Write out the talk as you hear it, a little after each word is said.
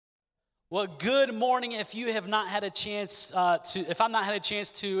Well, good morning. If you have not had a chance if I've not had a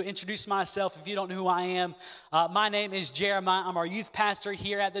chance to introduce myself, if you don't know who I am, my name is Jeremiah. I'm our youth pastor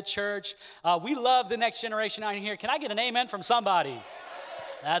here at the church. We love the next generation out here. Can I get an amen from somebody?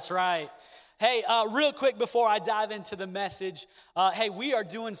 That's right. Hey, real quick before I dive into the message, hey, we are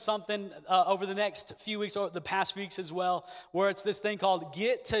doing something over the next few weeks, or the past weeks as well, where it's this thing called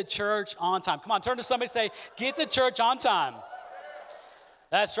Get to Church on Time. Come on, turn to somebody and say, Get to Church on Time.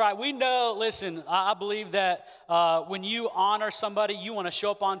 That's right. We know, listen, I believe that when you honor somebody, you want to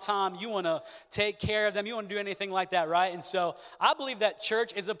show up on time, you want to take care of them, you want to do anything like that, right? And so I believe that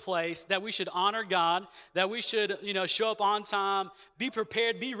church is a place that we should honor God, that we should, show up on time, be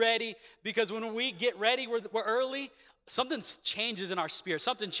prepared, be ready, because when we get ready, we're early, something changes in our spirit,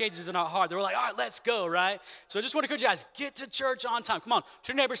 something changes in our heart. We're like, all right, let's go, right? So I just want to encourage you guys, get to church on time. Come on,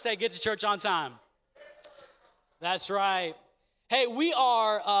 to your neighbor, say, get to church on time. That's right. Hey, we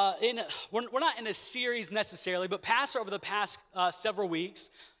are we're not in a series necessarily, but Pastor over the past several weeks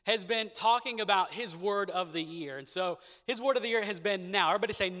has been talking about his word of the year. And so his word of the year has been now.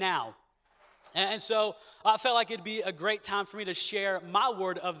 Everybody say now. And so I felt like it'd be a great time for me to share my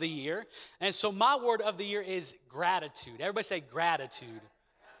word of the year. And so my word of the year is gratitude. Everybody say gratitude.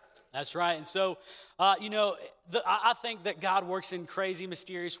 That's right. And so, I think that God works in crazy,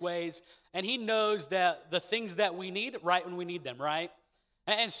 mysterious ways, and he knows that the things that we need right when we need them, right?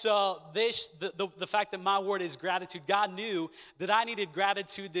 And so the fact that my word is gratitude, God knew that I needed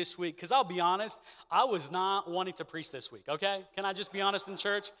gratitude this week, because I'll be honest, I was not wanting to preach this week, okay? Can I just be honest in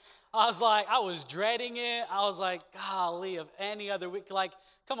church? I was dreading it. I was like, golly, of any other week, like,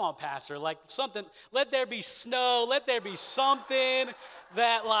 come on, Pastor, like something, let there be snow, let there be something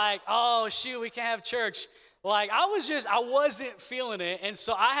that like, oh, shoot, we can't have church. Like, I wasn't feeling it, and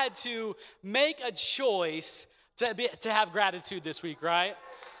so I had to make a choice to have gratitude this week, right?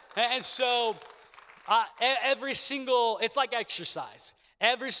 And so it's like exercise.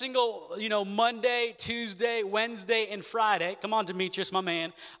 Every single, Monday, Tuesday, Wednesday, and Friday, come on, Demetrius, my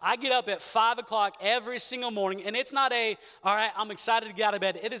man, I get up at 5 o'clock every single morning, and it's not all right, I'm excited to get out of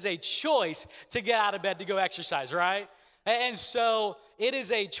bed. It is a choice to get out of bed to go exercise, right? And so it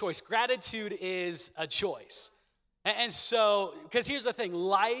is a choice. Gratitude is a choice. And so, because here's the thing,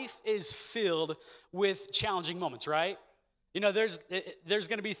 life is filled with challenging moments, right? There's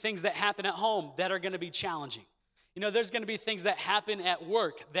going to be things that happen at home that are going to be challenging. There's going to be things that happen at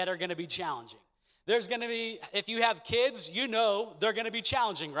work that are going to be challenging. There's going to be, if you have kids, they're going to be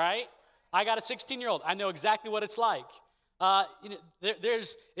challenging, right? I got a 16-year-old. I know exactly what it's like.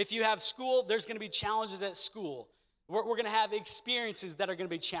 If you have school, there's going to be challenges at school. We're going to have experiences that are going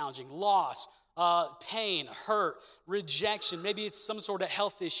to be challenging. Loss, pain, hurt, rejection. Maybe it's some sort of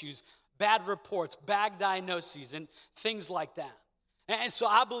health issues, bad reports, bad diagnoses, and things like that. And so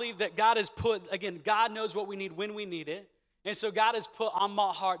I believe that God knows what we need when we need it. And so God has put on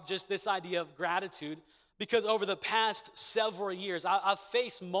my heart just this idea of gratitude, because over the past several years, I've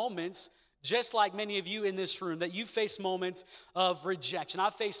faced moments, just like many of you in this room, that you face moments of rejection.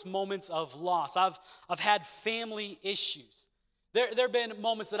 I've faced moments of loss. I've had family issues. There have been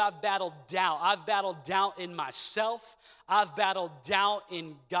moments that I've battled doubt. I've battled doubt in myself. I've battled doubt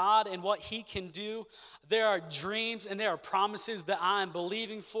in God and what he can do. There are dreams and there are promises that I am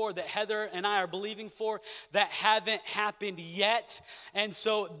believing for, that Heather and I are believing for, that haven't happened yet. And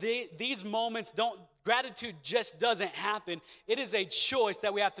so these moments gratitude just doesn't happen. It is a choice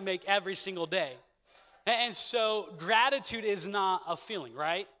that we have to make every single day. And so gratitude is not a feeling,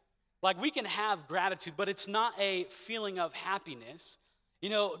 right? Like, we can have gratitude, but it's not a feeling of happiness.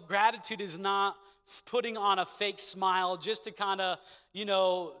 Gratitude is not putting on a fake smile just to kind of, hey,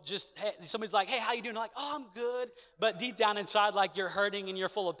 somebody's like, hey, how you doing? Like, oh, I'm good. But deep down inside, like, you're hurting and you're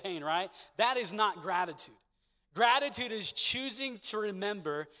full of pain, right? That is not gratitude. Gratitude is choosing to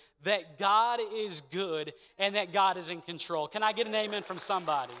remember that God is good and that God is in control. Can I get an amen from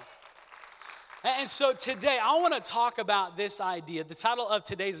somebody? And so today, I want to talk about this idea, the title of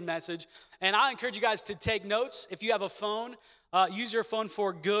today's message, and I encourage you guys to take notes. If you have a phone, use your phone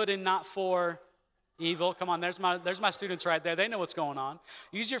for good and not for evil. Come on, there's my students right there. They know what's going on.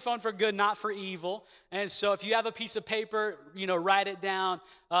 Use your phone for good, not for evil. And so if you have a piece of paper, write it down.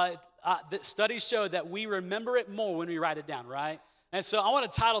 The studies show that we remember it more when we write it down, right? And so I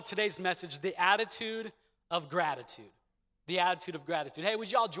want to title today's message, The Attitude of Gratitude. The attitude of gratitude. Hey,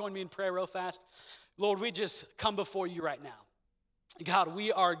 would y'all join me in prayer real fast? Lord, we just come before you right now. God,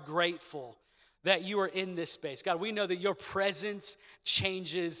 we are grateful that you are in this space. God, we know that your presence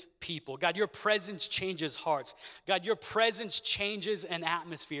changes people. God, your presence changes hearts. God, your presence changes an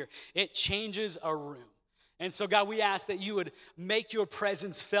atmosphere. It changes a room. And so, God, we ask that you would make your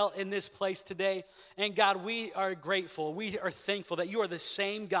presence felt in this place today. And God, we are grateful. We are thankful that you are the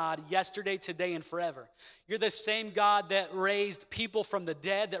same God yesterday, today, and forever. You're the same God that raised people from the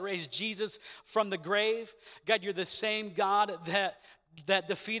dead, that raised Jesus from the grave. God, you're the same God that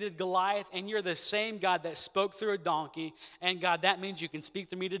defeated Goliath, and you're the same God that spoke through a donkey. And God, that means you can speak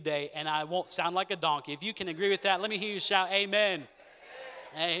through me today, and I won't sound like a donkey. If you can agree with that, let me hear you shout amen.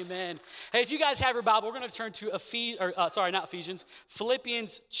 Amen. Hey, if you guys have your Bible, we're going to turn to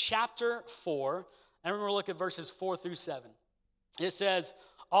Philippians chapter 4, and we're going to look at verses 4 through 7. It says,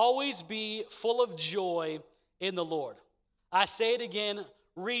 always be full of joy in the Lord. I say it again,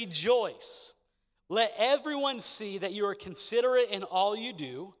 rejoice. Let everyone see that you are considerate in all you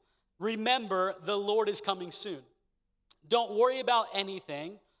do. Remember, the Lord is coming soon. Don't worry about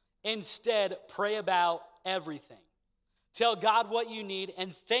anything. Instead, pray about everything. Tell God what you need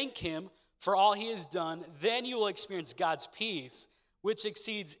and thank him for all he has done. Then you will experience God's peace, which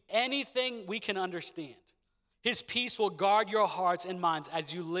exceeds anything we can understand. His peace will guard your hearts and minds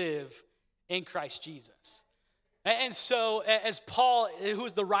as you live in Christ Jesus. And so as Paul,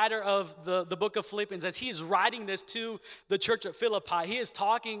 who's the writer of the book of Philippians, as he is writing this to the church at Philippi,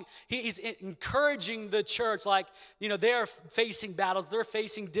 he's encouraging the church, like, they're facing battles, they're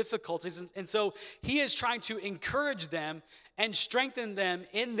facing difficulties. And so he is trying to encourage them and strengthen them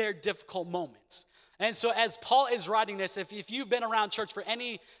in their difficult moments. And so as Paul is writing this, if you've been around church for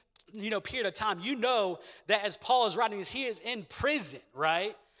any period of time, you know that as Paul is writing this, he is in prison,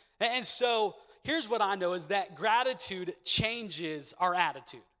 right? And so here's what I know is that gratitude changes our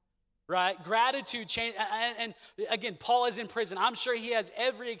attitude, right? Gratitude change, and again, Paul is in prison. I'm sure he has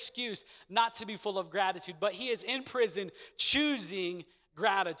every excuse not to be full of gratitude, but he is in prison choosing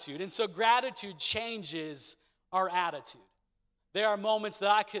gratitude. And so gratitude changes our attitude. There are moments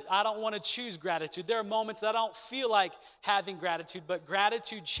that I don't want to choose gratitude. There are moments that I don't feel like having gratitude, but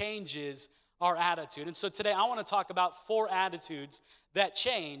gratitude changes our attitude. And so today I want to talk about 4 attitudes that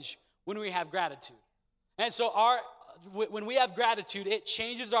change when we have gratitude. And so when we have gratitude, it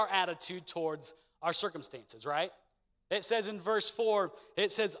changes our attitude towards our circumstances, right? It says in verse 4,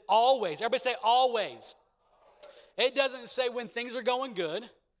 it says always. Everybody say always. It doesn't say when things are going good.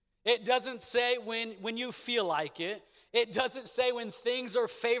 It doesn't say when you feel like it. It doesn't say when things are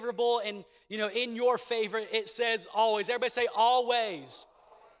favorable and, in your favor. It says always. Everybody say always.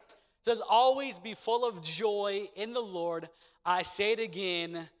 It says always be full of joy in the Lord. I say it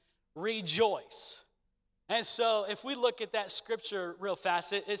again, rejoice. And so if we look at that scripture real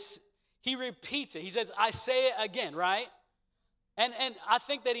fast, he repeats it. He says, I say it again, right? And I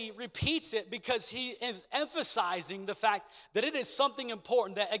think that he repeats it because he is emphasizing the fact that it is something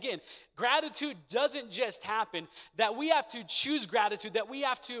important, that again, gratitude doesn't just happen, that we have to choose gratitude, that we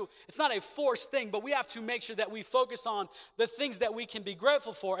have to, it's not a forced thing, but we have to make sure that we focus on the things that we can be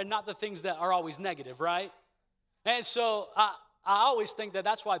grateful for and not the things that are always negative, right? And so I always think that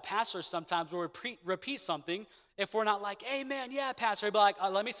that's why pastors sometimes will repeat something if we're not like, amen, yeah, pastor. He'll be like,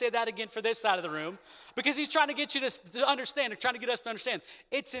 let me say that again for this side of the room. Because he's trying to get you to understand, or trying to get us to understand.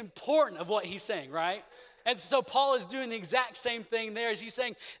 It's important of what he's saying, right? And so Paul is doing the exact same thing there. As he's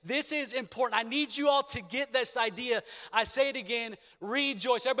saying, this is important. I need you all to get this idea. I say it again,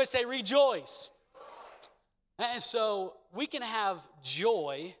 rejoice. Everybody say rejoice. And so we can have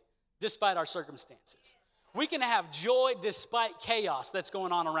joy despite our circumstances. We can have joy despite chaos that's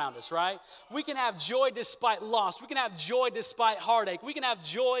going on around us, right? We can have joy despite loss. We can have joy despite heartache. We can have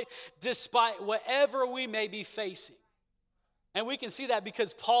joy despite whatever we may be facing. And we can see that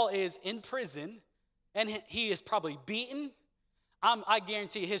because Paul is in prison and he is probably beaten. I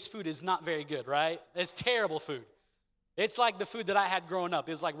guarantee his food is not very good, right? It's terrible food. It's like the food that I had growing up.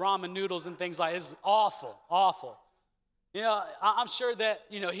 It's like ramen noodles and things like that. It's awful, awful. I'm sure that,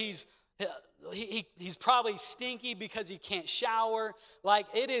 he's probably stinky because he can't shower. Like,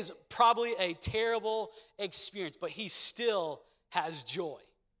 it is probably a terrible experience, but he still has joy.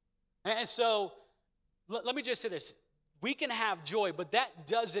 And so let me just say this. We can have joy, but that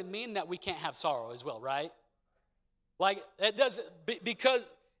doesn't mean that we can't have sorrow as well, right? Like, it doesn't, because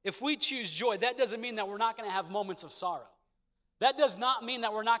if we choose joy, that doesn't mean that we're not going to have moments of sorrow. That does not mean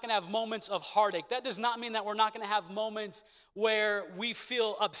that we're not going to have moments of heartache. That does not mean that we're not going to have moments where we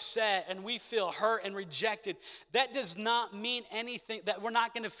feel upset and we feel hurt and rejected. That does not mean anything, that we're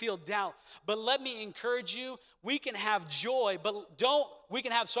not going to feel doubt. But let me encourage you, we can have joy, but we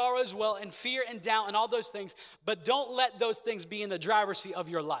can have sorrow as well, and fear and doubt and all those things, but don't let those things be in the driver's seat of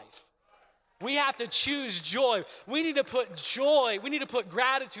your life. We have to choose joy. We need to put joy, we need to put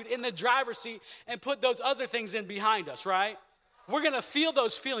gratitude in the driver's seat and put those other things in behind us, right? We're going to feel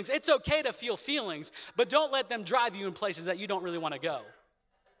those feelings. It's okay to feel feelings, but don't let them drive you in places that you don't really want to go.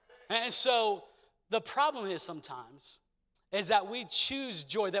 And so the problem is sometimes is that we choose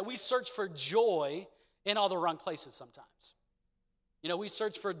joy, that we search for joy in all the wrong places sometimes. You know, we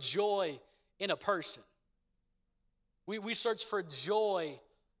search for joy in a person. We search for joy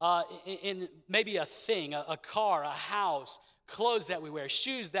in maybe a thing, a car, a house, clothes that we wear,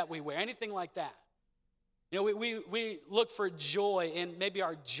 shoes that we wear, anything like that. You know, we look for joy in maybe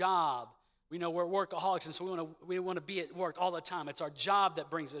our job. We know we're workaholics, and so we want to be at work all the time. It's our job that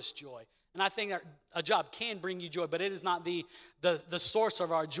brings us joy. And I think that a job can bring you joy, but it is not the source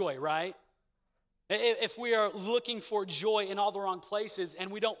of our joy, right? If we are looking for joy in all the wrong places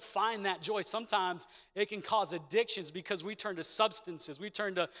and we don't find that joy, sometimes it can cause addictions because we turn to substances. We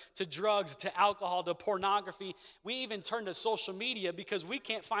turn to drugs, to alcohol, to pornography. We even turn to social media because we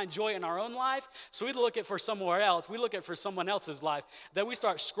can't find joy in our own life. So we look it for somewhere else. We look it for someone else's life. That we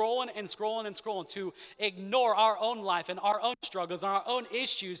start scrolling and scrolling and scrolling to ignore our own life and our own struggles and our own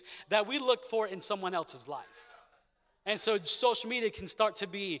issues that we look for in someone else's life. And so social media can start to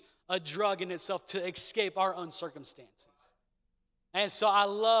be a drug in itself to escape our own circumstances. And so I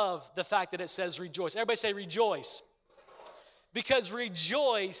love the fact that it says rejoice. Everybody say rejoice. Because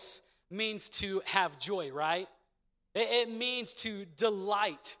rejoice means to have joy, right? It means to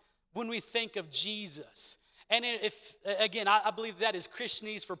delight when we think of Jesus. And I believe that is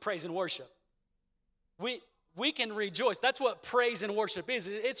Christianese for praise and worship. We can rejoice. That's what praise and worship is.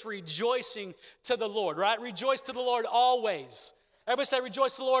 It's rejoicing to the Lord, right? Rejoice to the Lord always. Everybody say,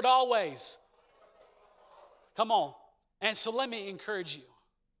 rejoice to the Lord always. Come on. And so let me encourage you.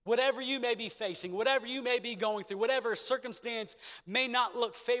 Whatever you may be facing, whatever you may be going through, whatever circumstance may not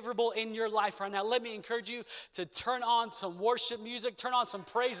look favorable in your life right now, let me encourage you to turn on some worship music, turn on some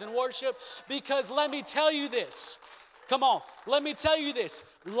praise and worship, because let me tell you this. Come on. Let me tell you this.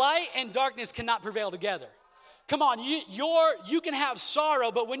 Light and darkness cannot prevail together. Come on, you can have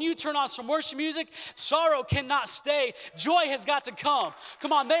sorrow, but when you turn on some worship music, sorrow cannot stay. Joy has got to come.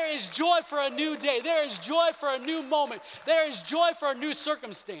 Come on, there is joy for a new day. There is joy for a new moment. There is joy for a new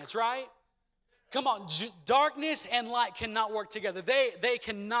circumstance, right? Come on, darkness and light cannot work together. They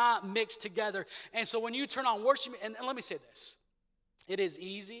cannot mix together. And so when you turn on worship, and let me say this, it is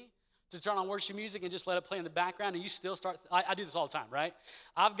easy to turn on worship music and just let it play in the background, and you still start, I do this all the time, right?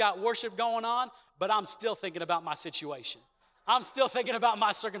 I've got worship going on, but I'm still thinking about my situation. I'm still thinking about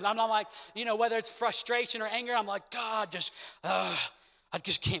my circumstance. I'm like, whether it's frustration or anger, I'm like, God, I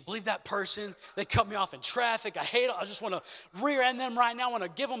just can't believe that person. They cut me off in traffic. I hate it. I just want to rear end them right now. I want to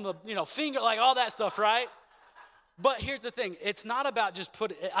give them the, finger, like all that stuff, right? But here's the thing. It's not about just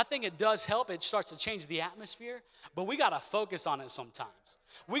I think it does help. It starts to change the atmosphere, but we got to focus on it sometimes.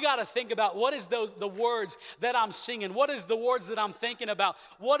 We got to think about what is the words that I'm singing? What is the words that I'm thinking about?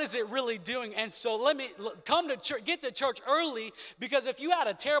 What is it really doing? And so let me come to church, get to church early, because if you had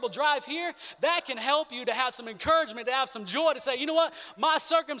a terrible drive here, that can help you to have some encouragement, to have some joy, to say, you know what? My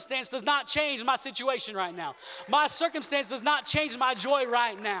circumstance does not change my situation right now. My circumstance does not change my joy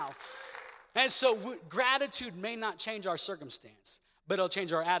right now. And so gratitude may not change our circumstance, but it'll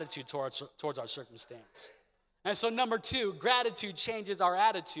change our attitude towards our circumstance. And so number 2, gratitude changes our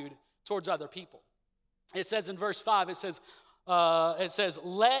attitude towards other people. It says in verse 5, it says,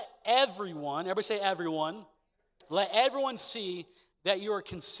 let everyone, everybody say everyone, let everyone see that you are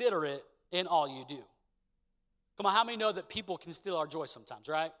considerate in all you do. Come on, how many know that people can steal our joy sometimes,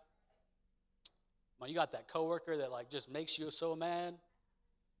 right? Well, you got that coworker that just makes you so mad.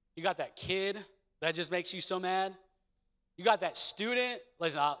 You got that kid that just makes you so mad. You got that student.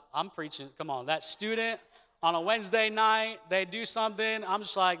 Listen, I'm preaching. Come on, that student on a Wednesday night, they do something. I'm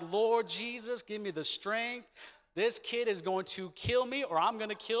just like, Lord Jesus, give me the strength. This kid is going to kill me, or I'm going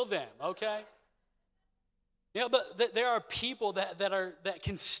to kill them. Okay. But there are people that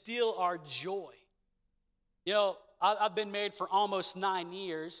can steal our joy. I've been married for almost 9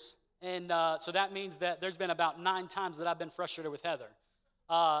 years, and so that means that there's been about 9 times that I've been frustrated with Heather.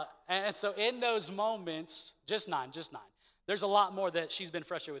 And so in those moments, just nine, there's a lot more that she's been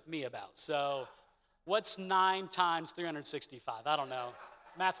frustrated with me about. So what's 9 times 365? I don't know.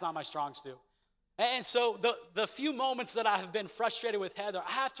 Math's not my strong suit. And so the few moments that I have been frustrated with Heather,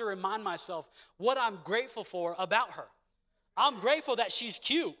 I have to remind myself what I'm grateful for about her. I'm grateful that she's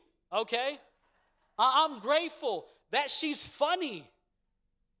cute, okay? I'm grateful that she's funny.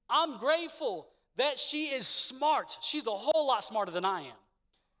 I'm grateful that she is smart. She's a whole lot smarter than I am.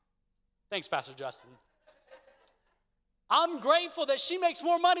 Thanks, Pastor Justin. I'm grateful that she makes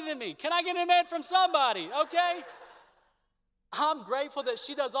more money than me. Can I get an amen from somebody? Okay? I'm grateful that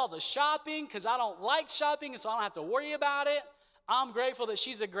she does all the shopping because I don't like shopping, and so I don't have to worry about it. I'm grateful that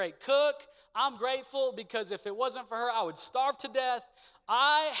she's a great cook. I'm grateful because if it wasn't for her, I would starve to death.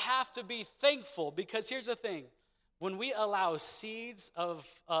 I have to be thankful because here's the thing. When we allow seeds of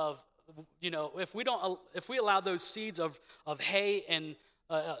if we allow those seeds of hay and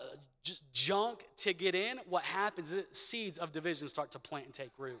just junk to get in, what happens is seeds of division start to plant and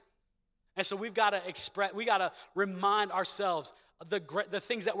take root. And so we got to remind ourselves the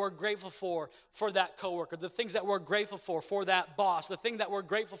things that we're grateful for that coworker, the things that we're grateful for that boss, the thing that we're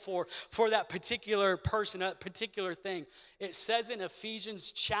grateful for that particular person, that particular thing. It says in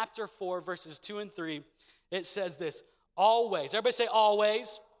Ephesians chapter 4, verses 2 and 3, it says this, always. Everybody say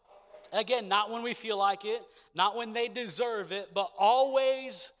always. Again, not when we feel like it, not when they deserve it, but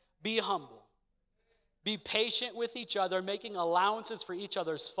always be humble. Be patient with each other, making allowances for each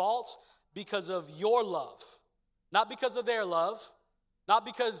other's faults because of your love. Not because of their love, not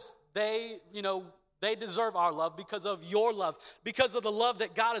because they deserve our love, because of your love. Because of the love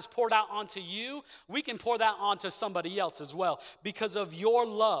that God has poured out onto you, we can pour that onto somebody else as well. Because of your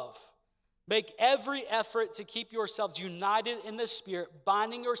love. Make every effort to keep yourselves united in the Spirit,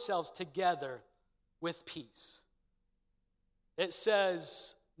 binding yourselves together with peace. It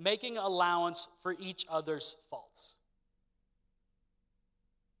says, making allowance for each other's faults.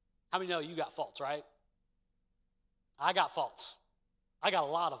 How many know you got faults, right? I got faults. I got a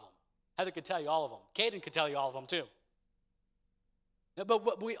lot of them. Heather could tell you all of them. Caden could tell you all of them too.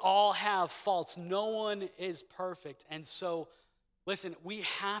 But we all have faults. No one is perfect. And so, listen, we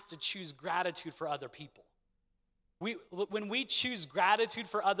have to choose gratitude for other people. When we choose gratitude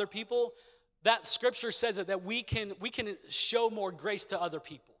for other people, that scripture says that we can show more grace to other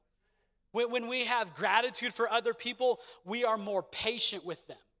people. When we have gratitude for other people, we are more patient with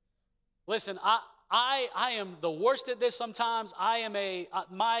them. Listen, I am the worst at this sometimes.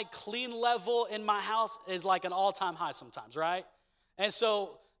 My clean level in my house is like an all-time high sometimes, right? And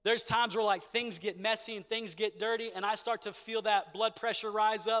so there's times where like things get messy and things get dirty and I start to feel that blood pressure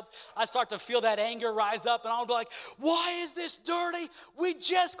rise up. I start to feel that anger rise up and I'll be like, why is this dirty? We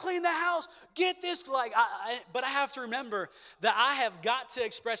just cleaned the house. Get this. But I have to remember that I have got to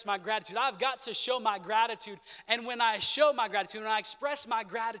express my gratitude. I've got to show my gratitude. And when I show my gratitude, when I express my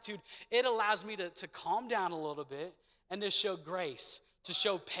gratitude, it allows me to calm down a little bit and to show grace, to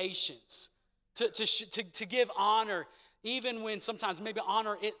show patience, to give honor. Even when sometimes maybe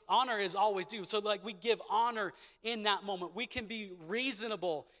honor is always due. So like we give honor in that moment. We can be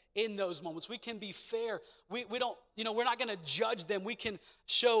reasonable in those moments. We can be fair. We don't, we're not going to judge them. We can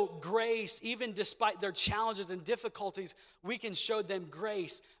show grace even despite their challenges and difficulties. We can show them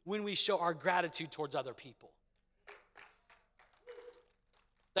grace when we show our gratitude towards other people.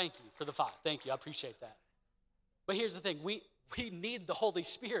 Thank you for the 5. Thank you. I appreciate that. But here's the thing. We need the Holy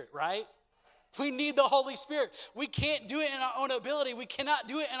Spirit, right? We need the Holy Spirit. We can't do it in our own ability. We cannot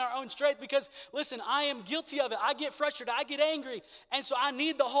do it in our own strength because, listen, I am guilty of it. I get frustrated. I get angry. And so I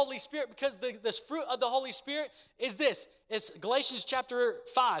need the Holy Spirit because this fruit of the Holy Spirit is this. It's Galatians chapter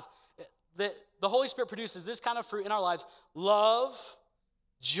 5. The Holy Spirit produces this kind of fruit in our lives. Love,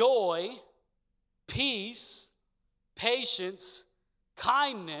 joy, peace, patience,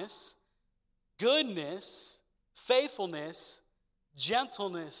 kindness, goodness, faithfulness,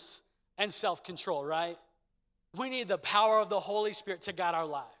 gentleness, and self-control, right? We need the power of the Holy Spirit to guide our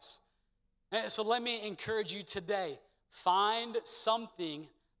lives. And so let me encourage you today, find something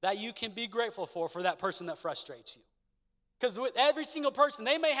that you can be grateful for that person that frustrates you. Because with every single person,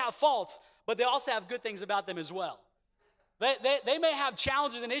 they may have faults, but they also have good things about them as well. They may have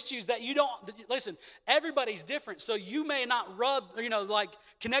challenges and issues that you don't, listen, everybody's different. So you may not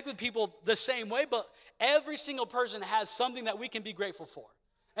connect with people the same way, but every single person has something that we can be grateful for.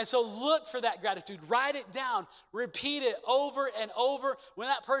 And so look for that gratitude. Write it down. Repeat it over and over. When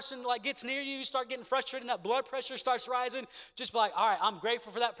that person gets near you, you start getting frustrated and that blood pressure starts rising. Just be like, all right, I'm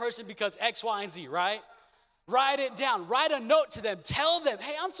grateful for that person because X, Y, and Z, right? Write it down. Write a note to them. Tell them,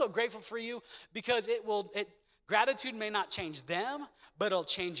 hey, I'm so grateful for you because gratitude may not change them, but it'll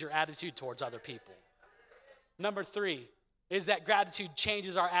change your attitude towards other people. Number 3 is that gratitude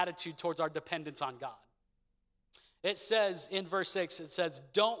changes our attitude towards our dependence on God. It says in verse 6, it says,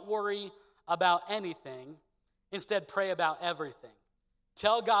 don't worry about anything. Instead, pray about everything.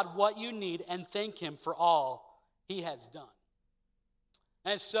 Tell God what you need and thank him for all he has done.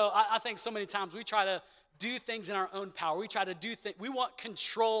 And so I think so many times we try to do things in our own power. We try to do things. We want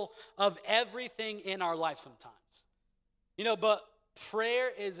control of everything in our life sometimes. But prayer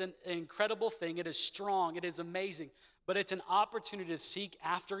is an incredible thing. It is strong. It is amazing. But it's an opportunity to seek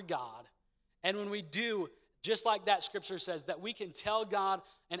after God. And when we do, just like that scripture says, that we can tell God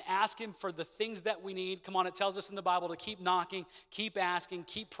and ask him for the things that we need. Come on, it tells us in the Bible to keep knocking, keep asking,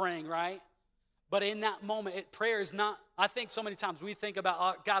 keep praying, right? But in that moment, prayer is not, I think so many times we think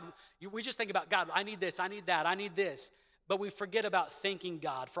about, God, we just think about, God, I need this, I need that, I need this. But we forget about thanking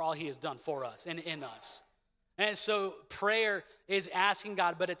God for all he has done for us and in us. And so prayer is asking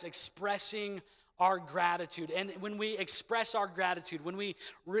God, but it's expressing our gratitude. And when we express our gratitude, when we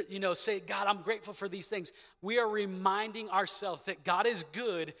say, God, I'm grateful for these things, we are reminding ourselves that God is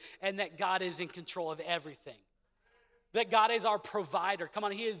good and that God is in control of everything. That God is our provider. Come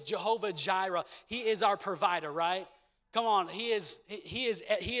on, he is Jehovah Jireh. He is our provider, right? Come on, he is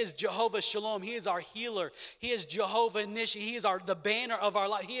Jehovah Shalom. He is our healer. He is Jehovah Nishi. He is the banner of our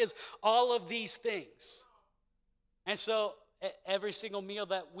life. He is all of these things. And so every single meal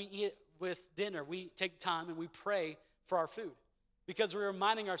that we eat with dinner, we take time and we pray for our food because we're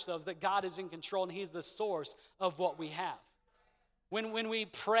reminding ourselves that God is in control and he's the source of what we have. When we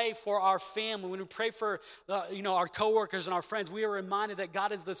pray for our family, when we pray for our coworkers and our friends, we are reminded that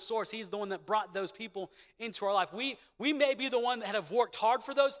God is the source. He's the one that brought those people into our life. We may be the one that have worked hard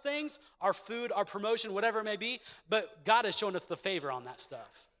for those things, our food, our promotion, whatever it may be, but God has shown us the favor on that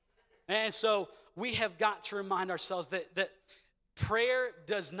stuff. And so we have got to remind ourselves that prayer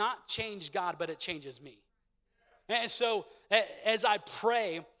does not change God, but it changes me. And so as I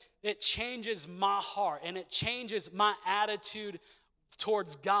pray, it changes my heart and it changes my attitude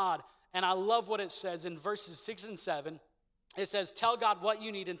towards God. And I love what it says in verses 6 and 7. It says, tell God what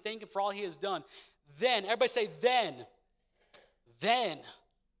you need and thank him for all he has done. Then, everybody say, then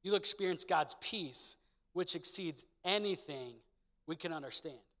you'll experience God's peace, which exceeds anything we can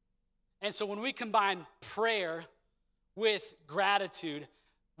understand. And so when we combine prayer with gratitude,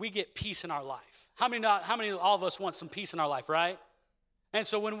 we get peace in our life. How many of all of us want some peace in our life, right? And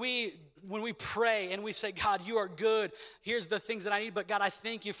so when we pray and we say, God, you are good. Here's the things that I need, but God, I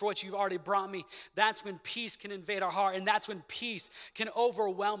thank you for what you've already brought me. That's when peace can invade our heart, and that's when peace can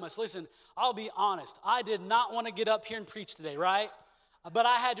overwhelm us. Listen, I'll be honest. I did not want to get up here and preach today, right? But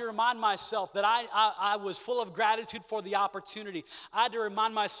I had to remind myself that I was full of gratitude for the opportunity. I had to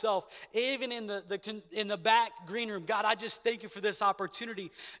remind myself, even in the back green room, God, I just thank you for this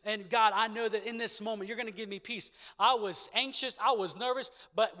opportunity. And God, I know that in this moment, you're going to give me peace. I was anxious. I was nervous.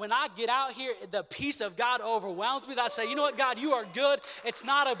 But when I get out here, the peace of God overwhelms me. I say, you know what, God, you are good. It's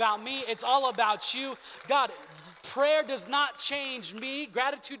not about me. It's all about you. God, prayer does not change me.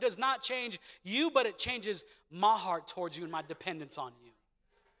 Gratitude does not change you, but it changes my heart towards you and my dependence on you.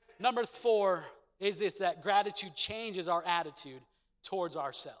 Number 4 is this, that gratitude changes our attitude towards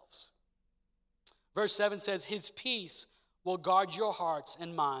ourselves. Verse 7 says, his peace will guard your hearts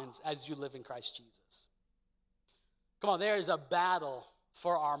and minds as you live in Christ Jesus. Come on, there is a battle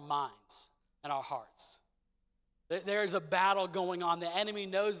for our minds and our hearts. There is a battle going on. The enemy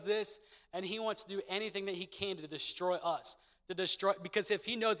knows this, and he wants to do anything that he can to destroy us. Because if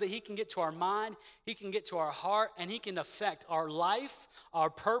he knows that he can get to our mind, he can get to our heart, and he can affect our life, our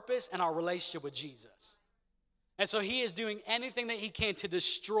purpose, and our relationship with Jesus. And so he is doing anything that he can to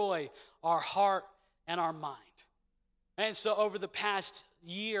destroy our heart and our mind. And so over the past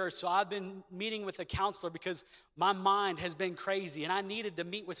year or so, I've been meeting with a counselor because my mind has been crazy, and I needed to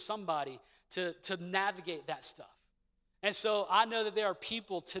meet with somebody to navigate that stuff. And so I know that there are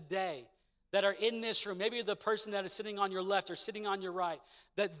people today that are in this room, maybe the person that is sitting on your left or sitting on your right,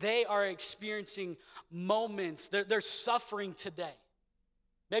 that they are experiencing moments, they're suffering today.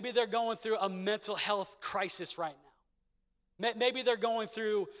 Maybe they're going through a mental health crisis right now. Maybe they're going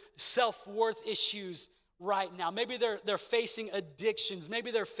through self-worth issues right now. Maybe they're facing addictions.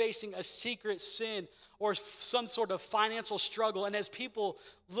 Maybe they're facing a secret sin or some sort of financial struggle. And as people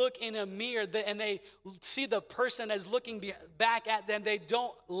look in a mirror and they see the person as looking back at them, they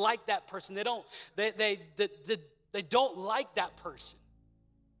don't like that person. They don't like that person.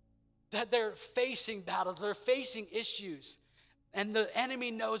 That they're facing battles, they're facing issues, and the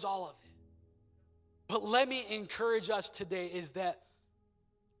enemy knows all of it. But let me encourage us today is that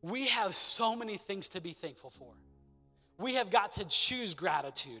we have so many things to be thankful for. We have got to choose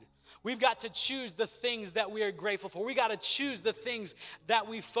gratitude. We've got to choose the things that we are grateful for. We got to choose the things that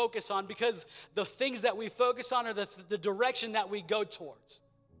we focus on, because the things that we focus on are the direction that we go towards.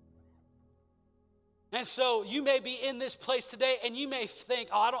 And so you may be in this place today and you may think,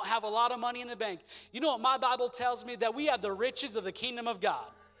 oh, I don't have a lot of money in the bank. You know what my Bible tells me? That we have the riches of the kingdom of God.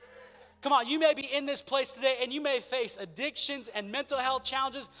 Come on, you may be in this place today and you may face addictions and mental health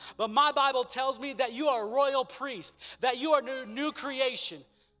challenges, but my Bible tells me that you are a royal priest, that you are a new creation.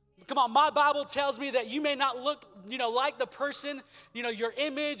 Come on, my Bible tells me that you may not look, like the person, your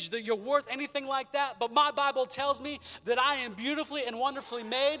image, your worth, anything like that. But my Bible tells me that I am beautifully and wonderfully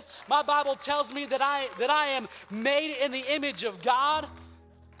made. My Bible tells me that I am made in the image of God.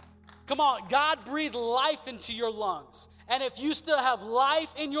 Come on, God breathed life into your lungs. And if you still have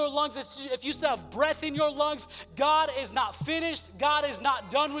life in your lungs, if you still have breath in your lungs, God is not finished. God is not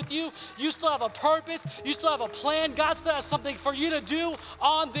done with you. You still have a purpose. You still have a plan. God still has something for you to do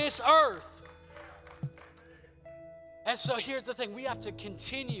on this earth. And so here's the thing. We have to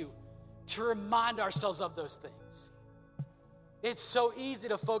continue to remind ourselves of those things. It's so easy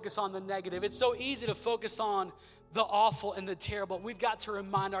to focus on the negative. It's so easy to focus on the awful and the terrible. We've got to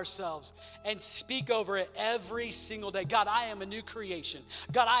remind ourselves and speak over it every single day. God, I am a new creation.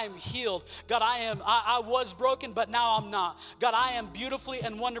 God, I am healed. God, I was broken, but now I'm not. God, I am beautifully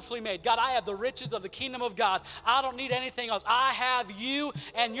and wonderfully made. God, I have the riches of the kingdom of God. I don't need anything else. I have you,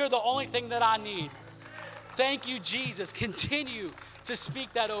 and you're the only thing that I need. Thank you, Jesus. Continue to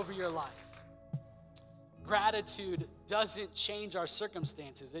speak that over your life. Gratitude doesn't change our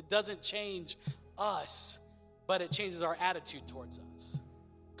circumstances. It doesn't change us, but it changes our attitude towards us.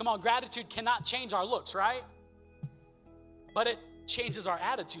 Come on, gratitude cannot change our looks, right? But it changes our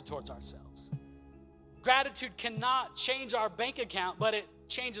attitude towards ourselves. Gratitude cannot change our bank account, but it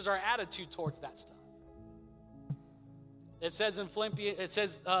changes our attitude towards that stuff. It says in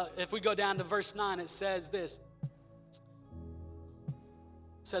Philippians, if we go down to verse 9, it says this. It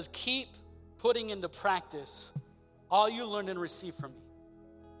says, keep putting into practice all you learned and received from me.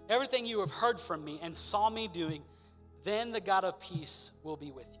 Everything you have heard from me and saw me doing, then the God of peace will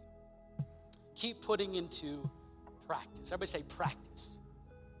be with you. Keep putting into practice. Everybody say practice.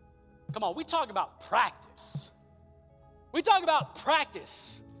 Come on, we talk about practice. We talk about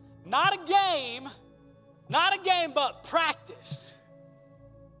practice. Not a game, but practice.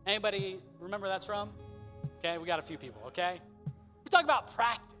 Anybody remember that's from? Okay, we got a few people, okay? We talk about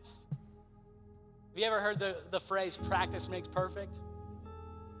practice. Have you ever heard the phrase, practice makes perfect?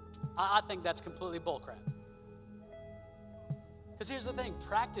 I think that's completely bullcrap. Because here's the thing,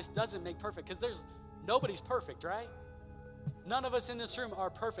 practice doesn't make perfect, because nobody's perfect, right? None of us in this room are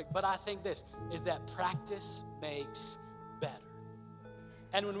perfect, but I think this is that practice makes better.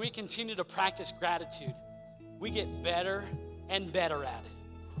 And when we continue to practice gratitude, we get better and better at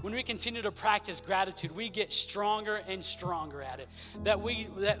it. When we continue to practice gratitude, we get stronger and stronger at it.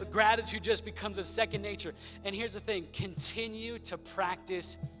 That gratitude just becomes a second nature. And here's the thing, continue to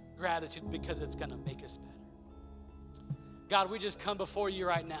practice gratitude because it's gonna make us better. God, we just come before you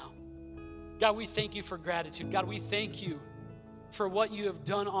right now. God, we thank you for gratitude. God, we thank you for what you have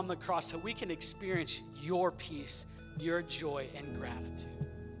done on the cross so we can experience your peace, your joy, and gratitude.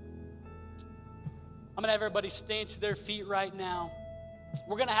 I'm gonna have everybody stand to their feet right now.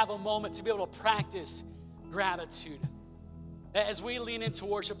 We're gonna have a moment to be able to practice gratitude. As we lean into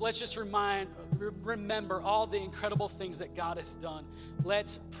worship, let's just remember all the incredible things that God has done.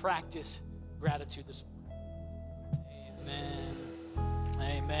 Let's practice gratitude this morning. Amen.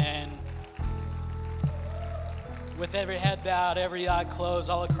 Amen. With every head bowed, every eye closed,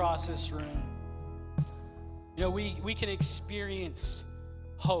 all across this room, we can experience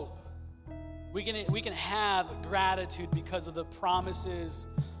hope. We can have gratitude because of the promises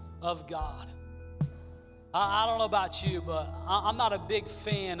of God. I don't know about you, but I'm not a big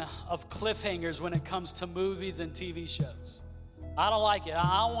fan of cliffhangers when it comes to movies and TV shows. I don't like it.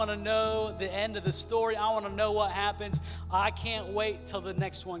 I want to know the end of the story. I want to know what happens. I can't wait till the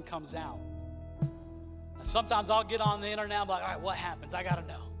next one comes out. And sometimes I'll get on the internet and I'm like, all right, what happens? I got to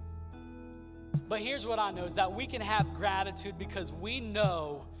know. But here's what I know is that we can have gratitude because we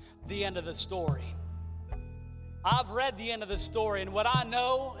know the end of the story. I've read the end of the story, and what I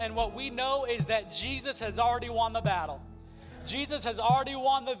know and what we know is that Jesus has already won the battle. Jesus has already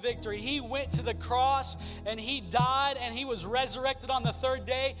won the victory. He went to the cross and he died and he was resurrected on the third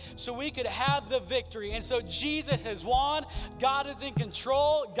day so we could have the victory. And so Jesus has won. God is in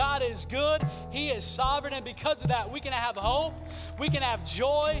control. God is good. He is sovereign. And because of that, we can have hope. We can have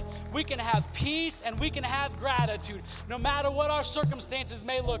joy. We can have peace, and we can have gratitude no matter what our circumstances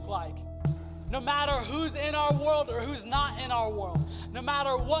may look like. No matter who's in our world or who's not in our world, no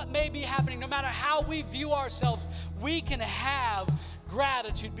matter what may be happening, no matter how we view ourselves, we can have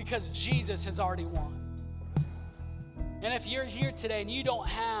gratitude because Jesus has already won. And if you're here today and you don't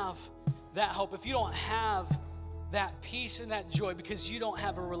have that hope, if you don't have that peace and that joy because you don't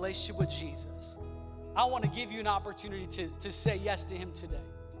have a relationship with Jesus, I want to give you an opportunity to say yes to him today.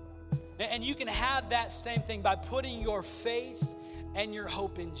 And you can have that same thing by putting your faith and your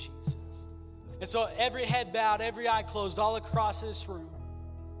hope in Jesus. And so every head bowed, every eye closed, all across this room.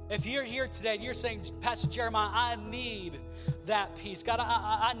 If you're here today and you're saying, Pastor Jeremiah, I need that peace. God,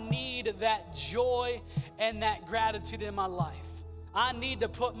 I need that joy and that gratitude in my life. I need to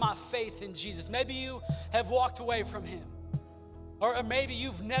put my faith in Jesus. Maybe you have walked away from him. Or maybe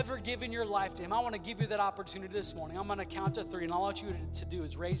you've never given your life to him. I want to give you that opportunity this morning. I'm going to count to 3, and all I want you to do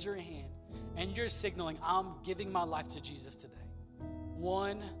is raise your hand, and you're signaling, I'm giving my life to Jesus today.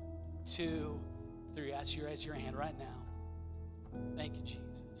 1, 2, 3. As you raise your hand right now. Thank you,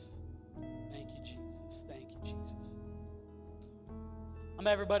 Jesus. Thank you, Jesus. Thank you, Jesus. I'm going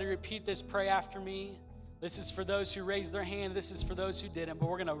to everybody repeat this, pray after me. This is for those who raised their hand. This is for those who didn't, but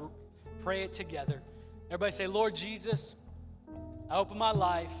we're going to pray it together. Everybody say, Lord Jesus, I open my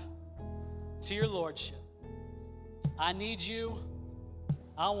life to your lordship. I need you.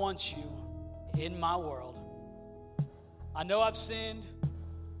 I want you in my world. I know I've sinned.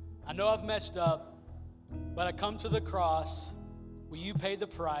 I know I've messed up, but I come to the cross where you paid the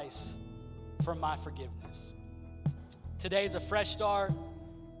price for my forgiveness. Today is a fresh start,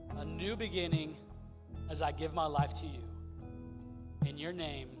 a new beginning as I give my life to you. In your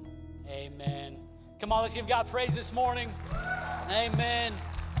name, amen. Come on, let's give God praise this morning. Amen.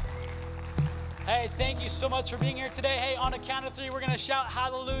 Hey, thank you so much for being here today. Hey, on a count of 3, we're going to shout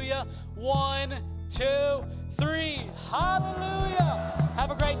hallelujah. 1, 2, 3. Hallelujah.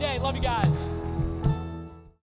 Have a great day. Love you guys.